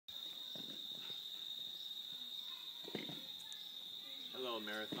Hello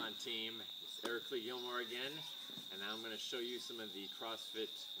marathon team, it's Gilmore again, and now I'm going to show you some of the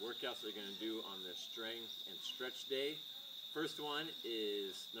CrossFit workouts we're going to do on the strength and stretch day. First one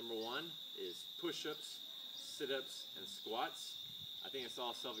is, number one, is push-ups, sit-ups, and squats. I think it's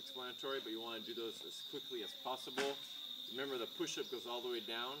all self-explanatory, but you want to do those as quickly as possible. Remember, the push-up goes all the way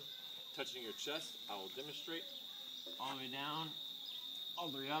down, touching your chest. I will demonstrate. All the way down,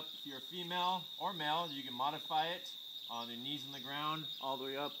 all the way up. If you're a female or male, you can modify it on your knees on the ground, all the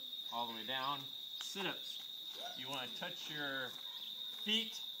way up, all the way down. Sit-ups. You want to touch your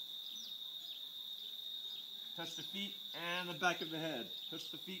feet, touch the feet and the back of the head.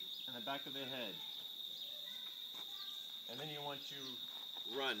 Touch the feet and the back of the head. And then you want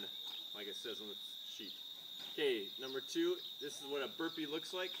to run, like it says on the sheet. Okay, number two, this is what a burpee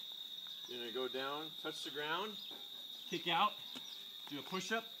looks like. You're going to go down, touch the ground, kick out, do a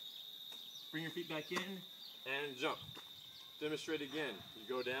push-up, bring your feet back in, and jump. Demonstrate again. You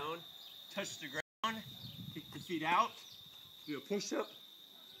go down, touch the ground, kick the feet out, do a push-up,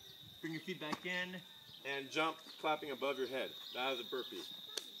 bring your feet back in, and jump, clapping above your head. That is a burpee.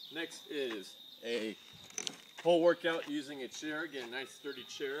 Next is a whole workout using a chair. Get a nice sturdy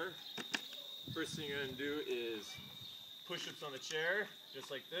chair. First thing you're going to do is push-ups on the chair,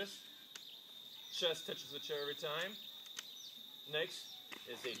 just like this. Chest touches the chair every time. Next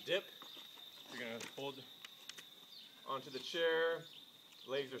is a dip. You're going to hold onto the chair,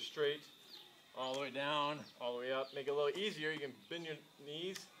 legs are straight, all the way down, all the way up. Make it a little easier. You can bend your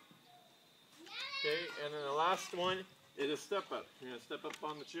knees. Okay, and then the last one is a step up. You're going to step up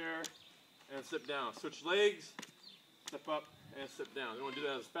on the chair and step down. Switch legs, step up and step down. You want to do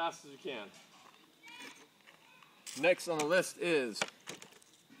that as fast as you can. Next on the list is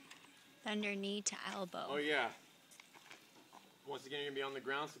bend your knee to elbow. Oh yeah. Once again, you're going to be on the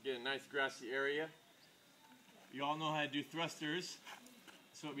ground, so get a nice grassy area. You all know how to do thrusters.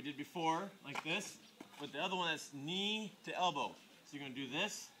 That's what we did before, like this. But the other one is knee to elbow. So you're going to do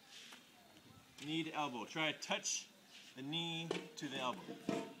this, knee to elbow. Try to touch the knee to the elbow.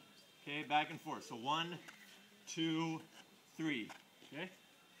 Okay, back and forth. So 1, 2, 3. Okay?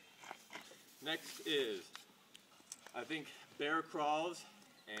 Next is, I think, bear crawls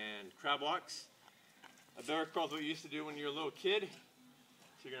and crab walks. A bear crawl is what you used to do when you were a little kid.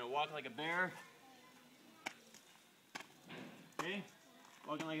 So you're going to walk like a bear. Okay,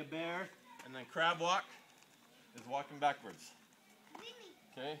 walking like a bear. And then crab walk is walking backwards.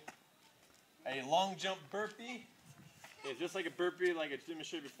 Okay. A long jump burpee is just like a burpee, like I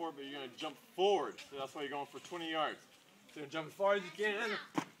demonstrated before, but you're going to jump forward. So that's why you're going for 20 yards. So you're going to jump as far as you can,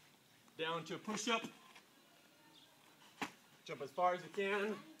 down to a push-up. Jump as far as you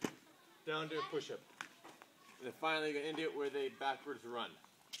can, down to a push-up. And then finally you're going to end it with a backwards run.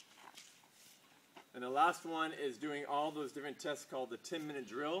 And the last one is doing all those different tests called the 10-minute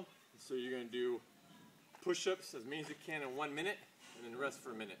drill. So you're going to do push-ups as many as you can in 1 minute, and then rest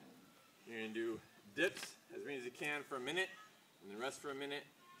for a minute. You're going to do dips as many as you can for a minute, and then rest for a minute,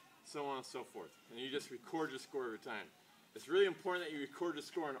 so on and so forth. And you just record your score every time. It's really important that you record your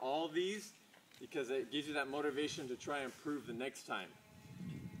score on all of these because it gives you that motivation to try and improve the next time.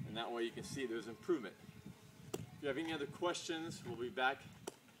 And that way you can see there's improvement. If you have any other questions, we'll be back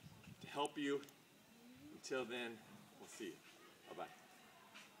to help you. Until then, we'll see you. Bye-bye.